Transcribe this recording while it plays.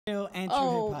real and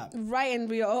true hip hop. Right and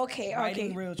real. Okay, Writing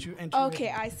okay. real, true, and true. Okay,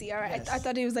 hip-hop. I see. All right. Yes. I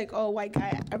thought he was like, oh, white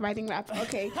guy writing rap.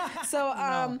 Okay. So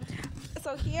No.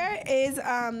 so here is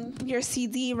your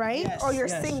CD, right? Yes, Or your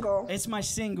yes. single. It's my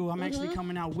single. I'm actually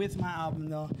coming out with my album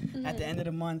though at the end of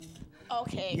the month.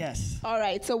 Okay. Yes. All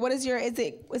right. So what is your?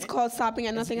 It's called Stopping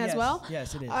at Nothing as yes, well.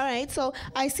 yes, it is. All right. So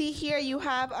I see here you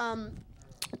have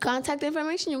contact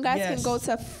information. You guys can Yes. go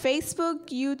to Facebook,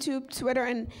 YouTube, Twitter,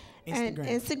 and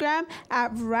Instagram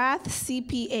at Wrath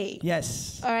CPA.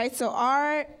 Yes. All right. So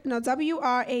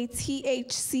WRATHCPA.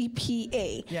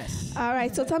 Yes. All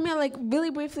right. So tell me, like,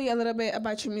 really briefly, a little bit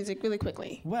about your music, really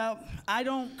quickly. Well, I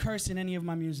don't curse in any of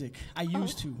my music. I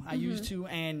used to. I used to.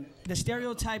 And the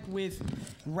stereotype with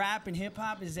rap and hip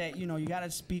hop is that, you know, you got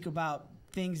to speak about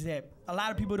things that a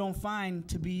lot of people don't find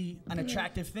to be an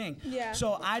attractive thing. Yeah.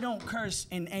 So I don't curse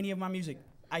in any of my music.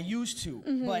 I used to,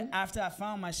 but after I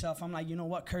found myself, I'm like, you know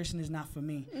what, cursing is not for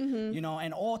me. You know,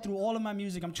 and through all of my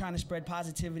music, I'm trying to spread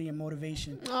positivity and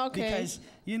motivation. Okay. Because,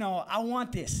 you know, I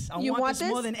want this. I want this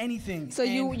more than anything. So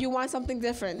you want something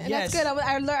different, and Yes. that's good.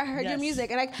 I heard your Yes.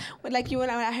 music, and like you and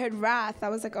I heard Wrath. I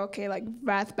was like, okay, like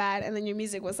Wrath bad, and then your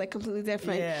music was like completely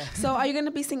different. Yeah. So are you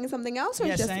gonna be singing something else, or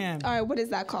Yes, just? I am. All right, what is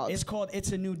that called? It's called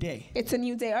It's a New Day. It's a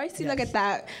new day. All right, see, look Yes. at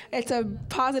that. It's a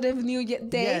positive new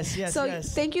day. Yes, yes, so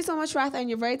yes. thank you so much, Wrath, and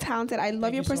you're very talented. I love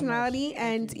Thank your you so much. personality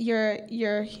and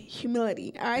your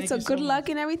humility. All right, Thank so you so good luck much.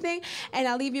 and everything, and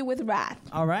I'll leave you with Wrath.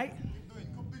 All right?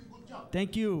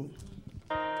 Thank you.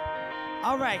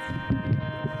 All right.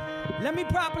 Let me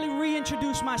properly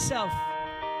reintroduce myself.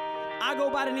 I go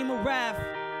by the name of Rav,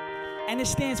 and it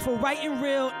stands for Right and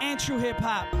Real and True Hip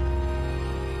Hop.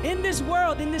 In this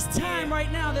world, in this time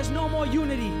right now, there's no more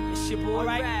unity. It's your boy All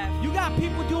right? Rav. You got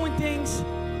people doing things.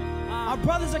 Our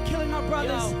brothers are killing our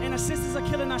brothers, and our sisters are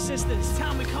killing our sisters. It's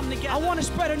time we come together I want to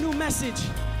spread a new message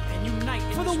and unite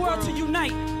in for the this world to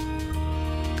unite.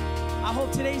 I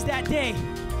hope today's that day.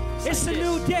 It's a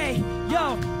new day.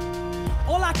 Yo,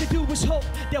 all I could do was hope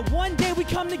that one day we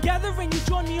come together and you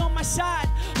join me on my side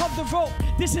of the rope.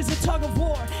 This is a tug of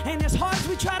war, and as hard as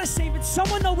we try to save it,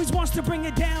 someone always wants to bring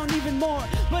it down even more.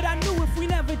 But I knew if we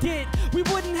never did, we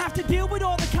wouldn't have to deal with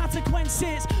all the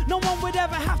consequences. No one would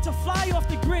ever have to fly off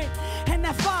the grid, and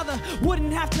that father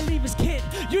wouldn't have to leave his kid.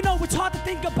 You know, it's hard to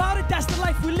think about it, that's the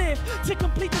life we live. To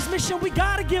complete this mission, we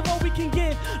gotta give all we can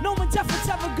give. No one's efforts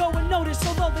ever go unnoticed,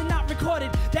 although they're not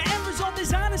recorded. The end result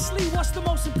is honestly what's the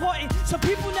most important. Some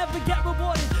people never get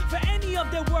rewarded for any of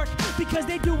their work because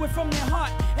they do it from their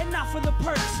heart and not for the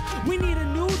perks. We need a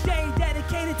new day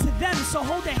dedicated to them, so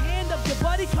hold the hand of your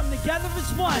buddy, come together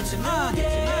as one.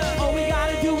 All we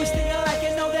gotta do is think alike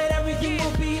and know that everything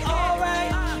will be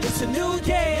alright. It's a new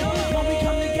day when we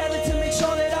come together to make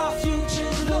sure that our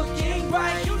future's looking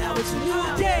bright. Now it's a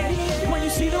new day when you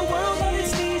see the world on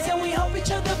its knees and we help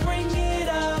each other bring it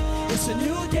up. It's a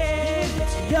new day.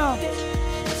 Yo,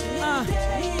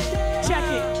 check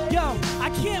it. Yo, I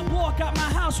can't walk out my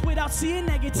house without seeing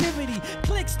negativity.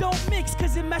 Clicks don't mix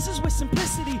cause it messes with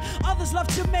simplicity. Others love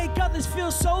to make others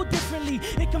feel so differently.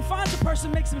 It confines a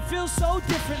person, makes them feel so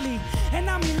differently. And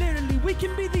I mean literally, we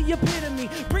can be the epitome.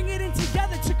 Bring it in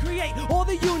together to create all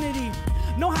the unity.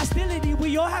 No hostility,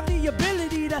 we all have the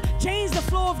ability to change the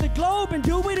flow of the globe and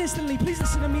do it instantly. Please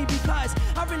listen to me because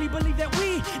I really believe that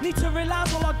we need to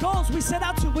realize all our goals we set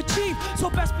out to achieve. So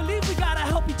best believe we gotta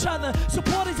help each other.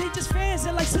 Supporters ain't just fans,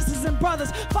 they're like sisters and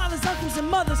brothers, fathers, uncles and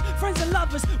mothers, friends and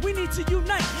lovers. We need to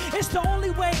unite. It's the only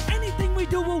way anything we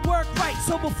do will work right.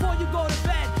 So before you go to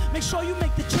bed, make sure you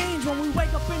make the change when we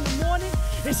wake up in the morning.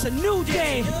 It's a new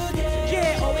day.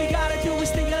 Yeah, all we gotta do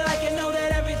is think alike and know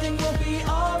that everything will be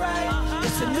alright.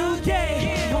 It's a new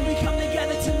day when we come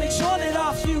together to make sure that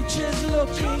our future's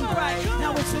looking bright.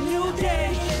 Now it's a new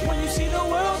day when you see the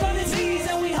world on its knees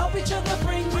and we help each other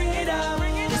bring it up.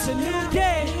 It's a new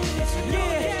day,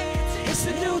 yeah, it's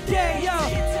a new day, yo.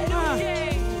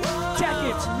 Check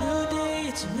it.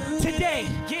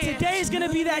 Today is gonna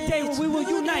be that day when we will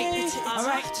unite. All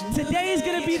right. Today is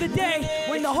gonna be the day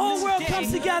when the whole world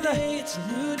comes together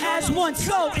as one.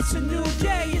 So it's a new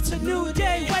day. It's a new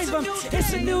day. Wave 'em.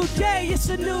 It's a new day. It's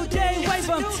a new day. Wave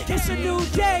 'em. It's a new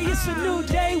day. It's a new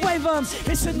day. Wave 'em.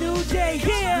 It's a new day.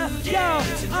 Yeah, yo.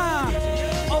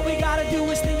 All we gotta do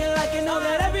is think alike and know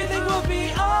that everything will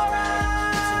be alright.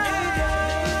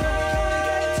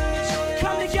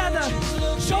 Come together.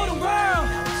 Show the world.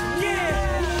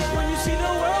 See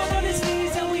the world on its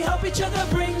knees and we help each other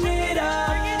bring it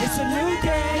up. It's a new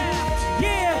day,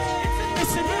 yeah,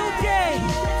 it's a new day,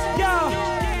 yo,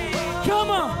 come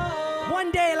on.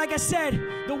 One day, like I said,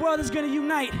 the world is gonna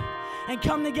unite and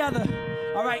come together.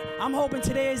 All right, I'm hoping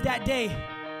today is that day.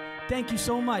 Thank you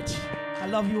so much. I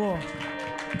love you all.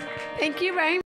 Thank you very much.